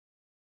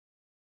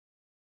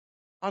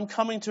 I'm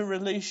coming to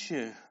release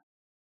you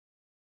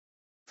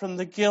from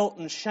the guilt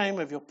and shame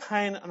of your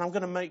pain, and I'm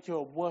going to make you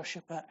a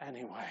worshipper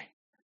anyway.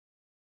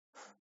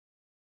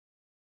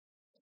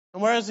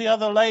 And whereas the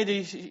other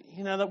lady,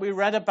 that we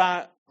read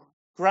about,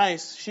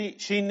 Grace,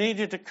 she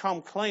needed to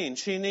come clean.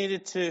 She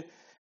needed to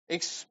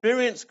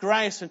experience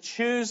grace and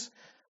choose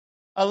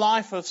a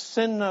life of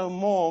sin no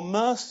more.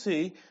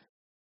 Mercy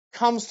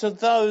comes to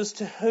those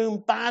to whom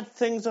bad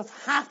things have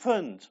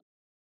happened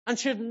and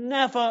should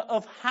never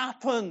have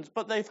happened,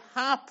 but they've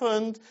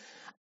happened,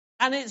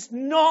 and it's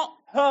not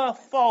her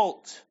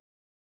fault.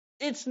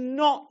 It's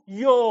not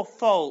your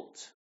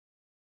fault.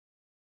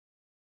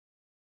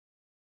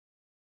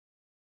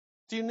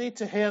 Do you need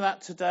to hear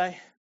that today?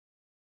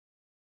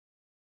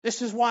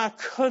 This is why I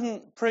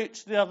couldn't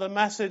preach the other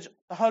message.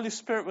 The Holy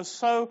Spirit was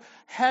so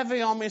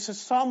heavy on me. He said,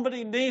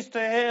 somebody needs to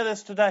hear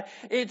this today.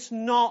 It's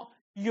not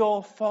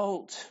your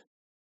fault.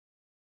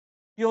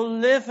 You're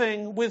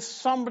living with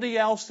somebody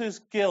else's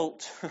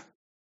guilt.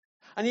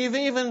 And you've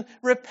even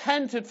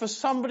repented for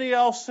somebody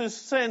else's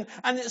sin,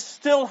 and it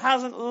still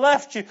hasn't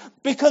left you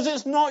because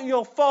it's not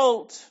your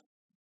fault.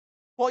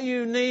 What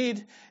you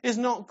need is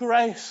not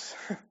grace.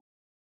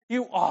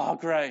 You are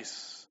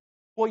grace.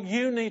 What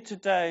you need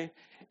today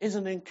is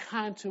an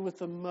encounter with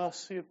the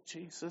mercy of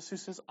Jesus who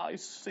says, I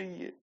see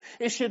you.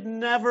 It should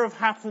never have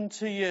happened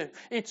to you.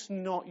 It's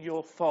not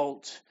your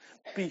fault.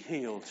 Be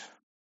healed.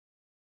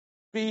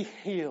 Be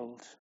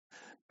healed.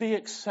 Be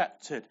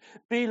accepted.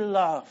 Be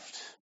loved.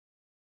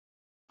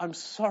 I'm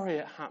sorry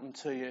it happened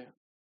to you.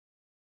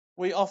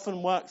 We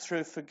often work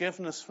through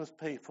forgiveness with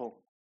people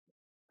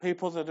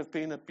that have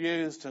been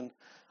abused, and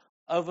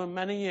over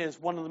many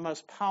years, one of the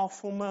most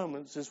powerful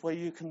moments is where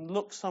you can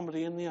look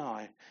somebody in the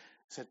eye and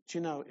say, do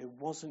you know, it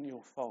wasn't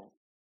your fault.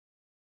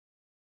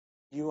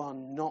 You are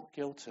not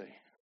guilty.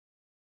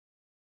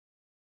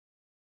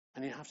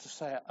 And you have to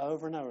say it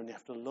over and over, and you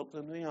have to look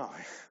them in the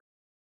eye.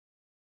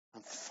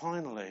 And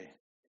finally,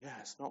 yeah,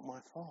 it's not my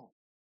fault.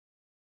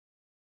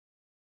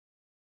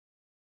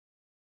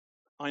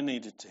 I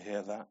needed to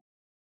hear that.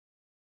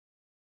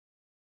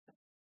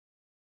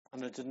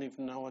 And I didn't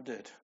even know I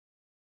did.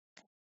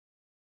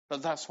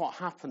 But that's what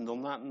happened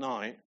on that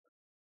night.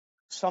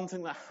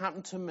 Something that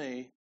happened to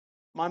me.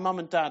 My mum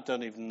and dad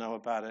don't even know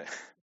about it.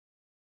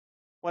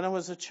 When I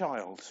was a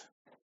child,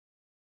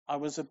 I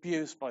was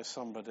abused by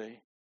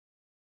somebody.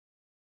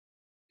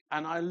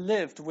 And I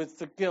lived with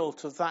the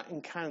guilt of that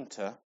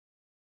encounter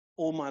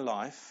all my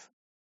life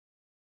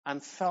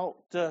and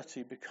felt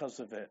dirty because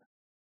of it.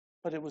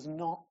 But it was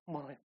not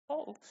my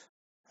fault.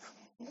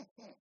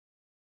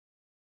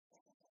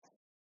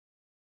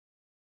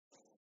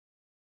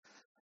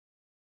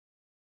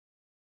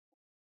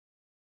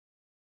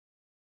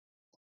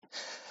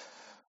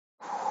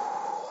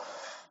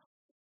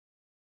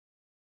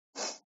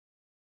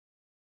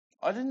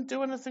 I didn't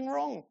do anything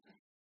wrong.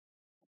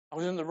 I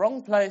was in the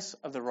wrong place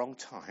at the wrong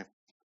time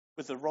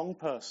with the wrong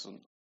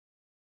person.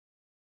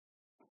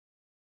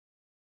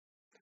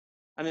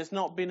 And it's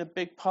not been a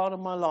big part of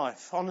my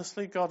life.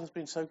 Honestly, God has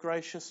been so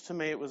gracious to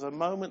me. It was a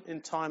moment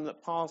in time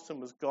that passed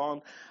and was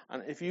gone.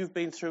 And if you've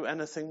been through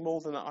anything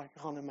more than that, I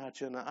can't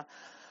imagine that.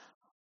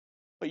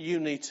 But you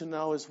need to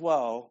know as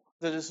well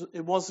that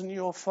it wasn't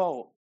your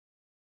fault.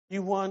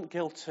 You weren't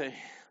guilty.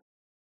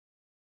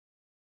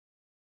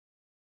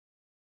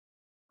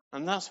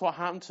 And that's what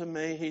happened to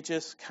me. He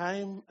just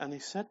came and he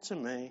said to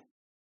me,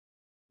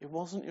 it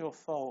wasn't your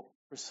fault.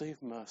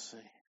 Receive mercy.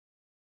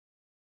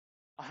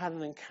 I had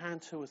an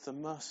encounter with the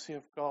mercy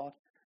of God.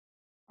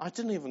 I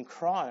didn't even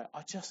cry.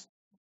 I just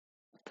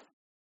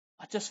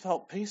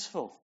felt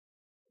peaceful.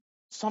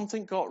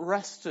 Something got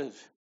rested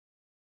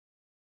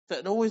that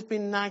had always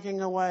been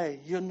nagging away.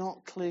 You're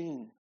not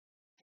clean.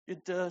 You're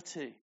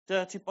dirty.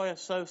 Dirty by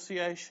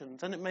association.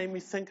 Then it made me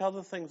think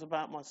other things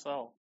about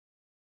myself.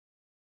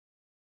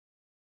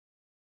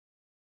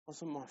 It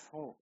wasn't my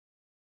fault.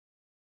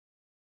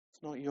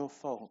 It's not your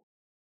fault.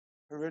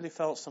 I really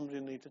felt somebody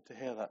needed to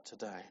hear that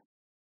today.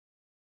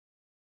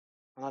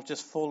 And I've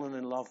just fallen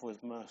in love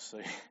with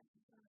Mercy.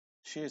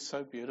 She is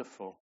so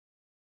beautiful.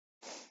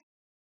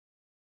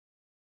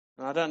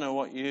 And I don't know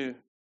what you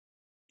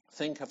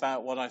think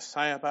about what I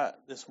say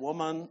about this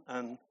woman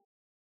and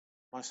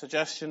my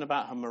suggestion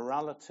about her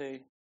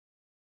morality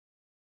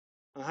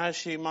and how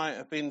she might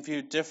have been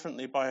viewed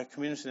differently by her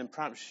community than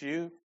perhaps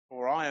you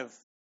or I have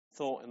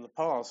thought in the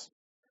past.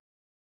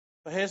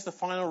 But here's the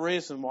final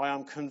reason why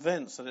I'm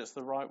convinced that it's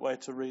the right way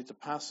to read the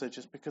passage.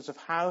 It's because of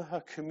how her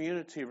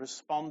community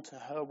respond to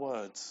her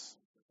words.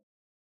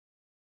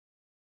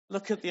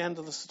 Look at the end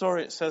of the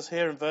story. It says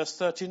here in verse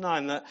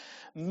 39 that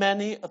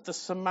many of the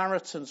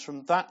Samaritans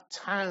from that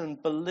town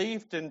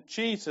believed in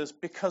Jesus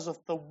because of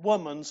the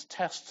woman's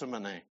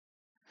testimony.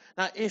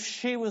 Now, if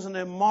she was an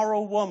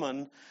immoral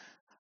woman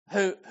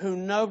who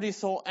nobody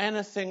thought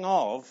anything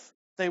of,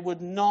 they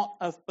would not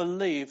have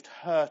believed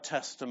her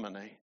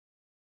testimony.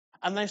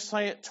 And they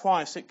say it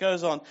twice. It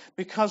goes on,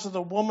 because of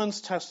the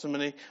woman's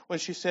testimony when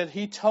she said,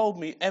 he told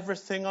me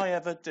everything I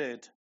ever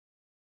did.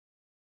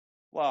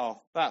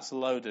 Well, that's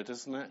loaded,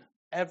 isn't it?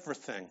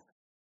 Everything.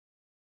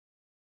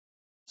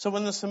 So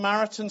when the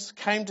Samaritans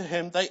came to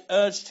him, they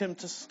urged him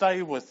to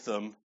stay with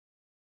them.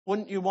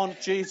 Wouldn't you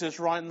want Jesus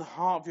right in the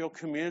heart of your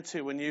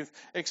community when you've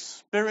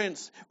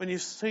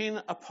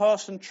seen a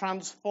person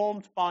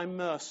transformed by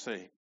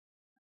mercy,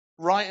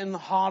 right in the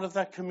heart of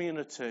their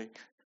community?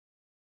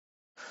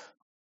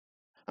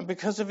 And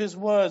because of his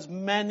words,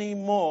 many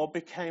more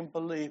became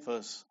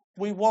believers.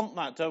 We want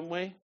that, don't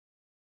we?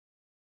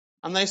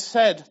 And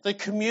the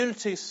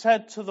community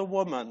said to the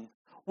woman,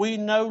 we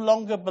no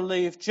longer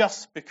believe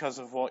just because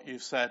of what you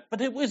said,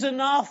 but it was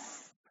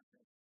enough.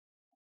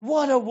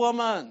 What a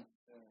woman.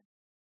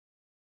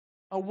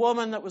 A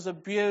woman that was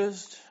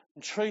abused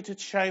and treated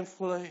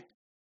shamefully,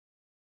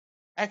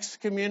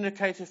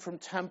 excommunicated from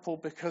temple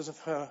because of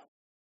her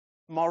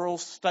moral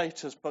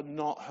status, but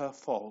not her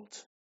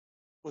fault,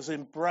 was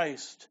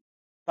embraced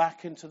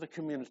back into the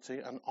community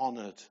and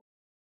honoured.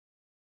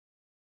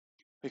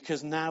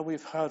 Because now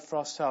we've heard for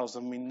ourselves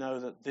and we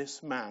know that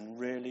this man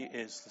really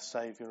is the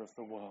Saviour of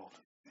the world.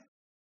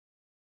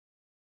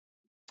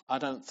 I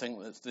don't think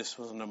that this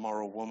was an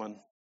immoral woman,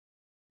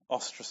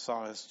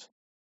 ostracised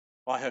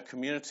by her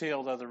community,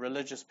 although the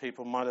religious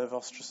people might have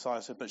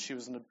ostracized her, but she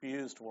was an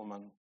abused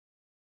woman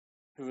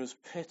who was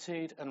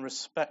pitied and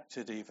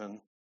respected even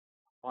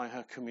by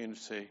her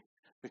community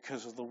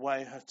because of the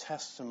way her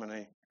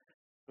testimony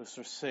was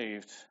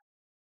received,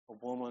 a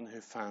woman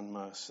who found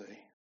mercy.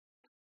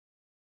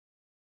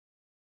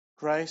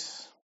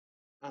 Grace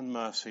and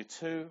mercy,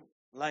 two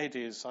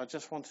ladies I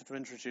just wanted to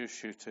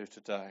introduce you to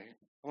today.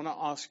 I want to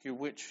ask you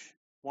which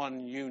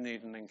one you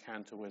need an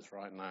encounter with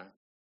right now.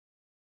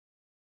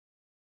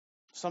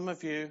 Some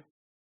of you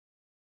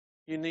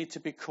need to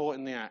be caught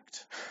in the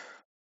act.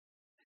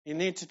 You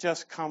need to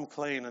just come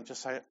clean and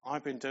just say,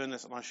 I've been doing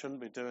this and I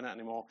shouldn't be doing it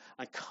anymore.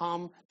 And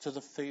come to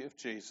the feet of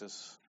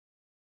Jesus.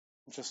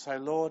 And just say,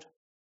 Lord,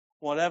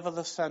 whatever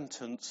the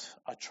sentence,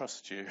 I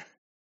trust you.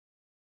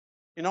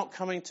 You're not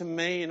coming to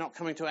me, you're not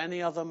coming to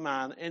any other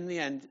man. In the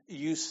end,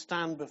 you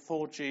stand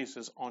before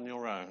Jesus on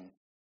your own.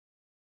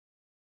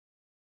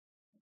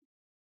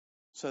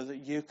 So that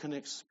you can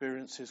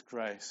experience his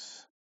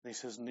grace. And he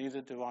says,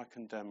 neither do I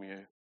condemn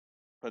you,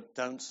 but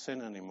don't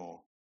sin anymore.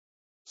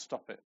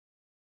 Stop it.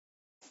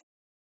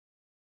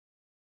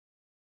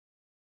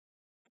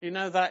 You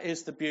know, that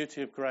is the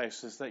beauty of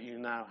grace, is that you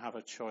now have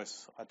a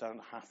choice. I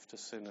don't have to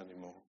sin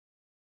anymore.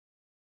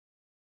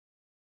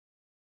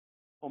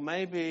 Or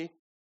maybe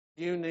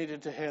you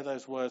needed to hear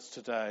those words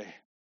today.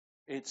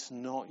 It's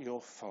not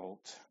your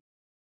fault.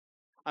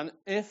 And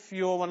if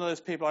you're one of those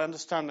people, I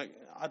understand that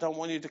I don't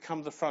want you to come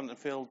to the front and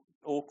feel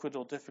awkward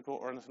or difficult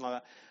or anything like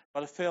that.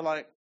 But I feel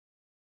like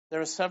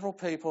there are several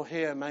people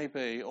here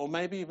maybe, or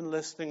maybe even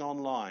listening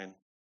online,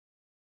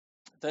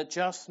 that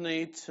just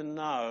need to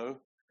know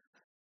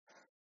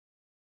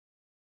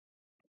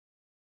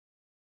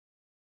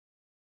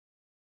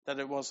that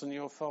it wasn't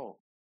your fault.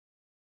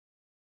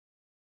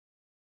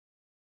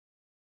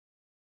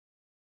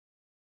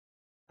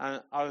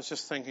 And I was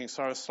just thinking,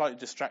 sorry, I was slightly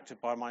distracted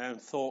by my own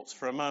thoughts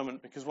for a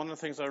moment, because one of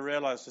the things I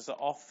realized is that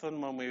often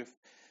when we've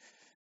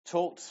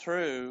talked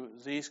through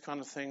these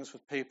kind of things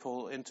with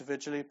people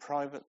individually,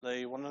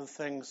 privately, one of the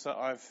things that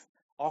I've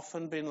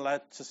often been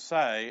led to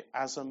say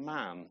as a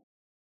man,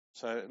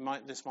 so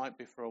this might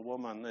be for a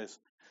woman, is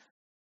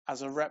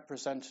as a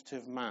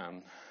representative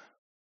man,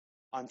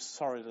 I'm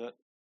sorry that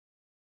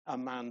a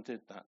man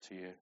did that to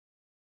you.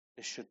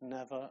 It should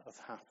never have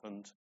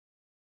happened.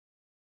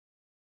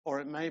 Or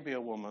it may be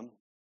a woman,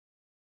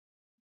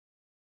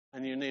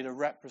 and you need a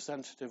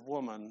representative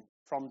woman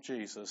from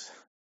Jesus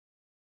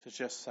to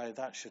just say,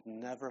 that should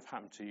never have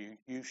happened to you.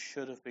 You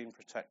should have been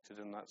protected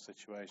in that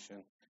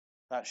situation.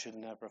 That should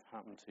never have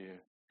happened to you.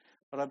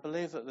 But I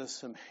believe that there's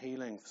some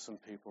healing for some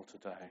people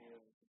today.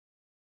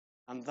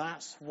 And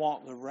that's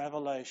what the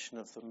revelation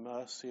of the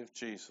mercy of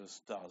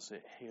Jesus does.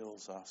 It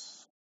heals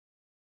us.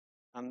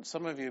 And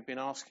some of you have been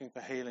asking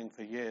for healing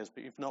for years,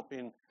 but you've not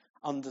been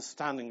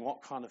understanding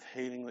what kind of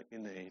healing that you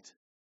need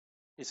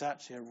is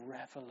actually a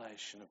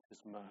revelation of his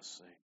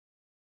mercy.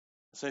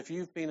 So if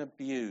you've been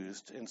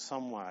abused in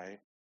some way,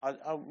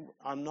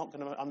 I'm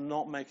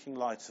not making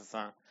light of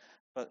that,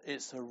 but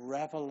it's a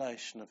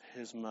revelation of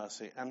his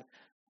mercy. And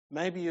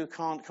maybe you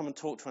can't come and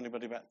talk to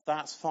anybody about it.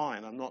 That's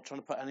fine. I'm not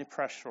trying to put any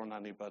pressure on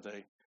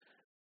anybody.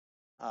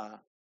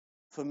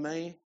 For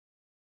me,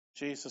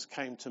 Jesus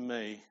came to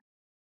me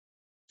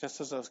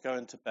just as I was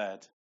going to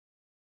bed,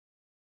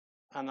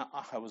 and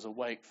I was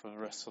awake for the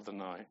rest of the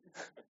night.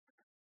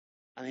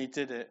 And he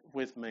did it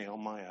with me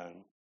on my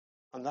own.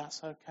 And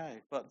that's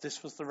okay. But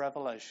this was the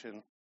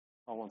revelation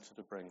I wanted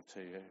to bring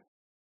to you.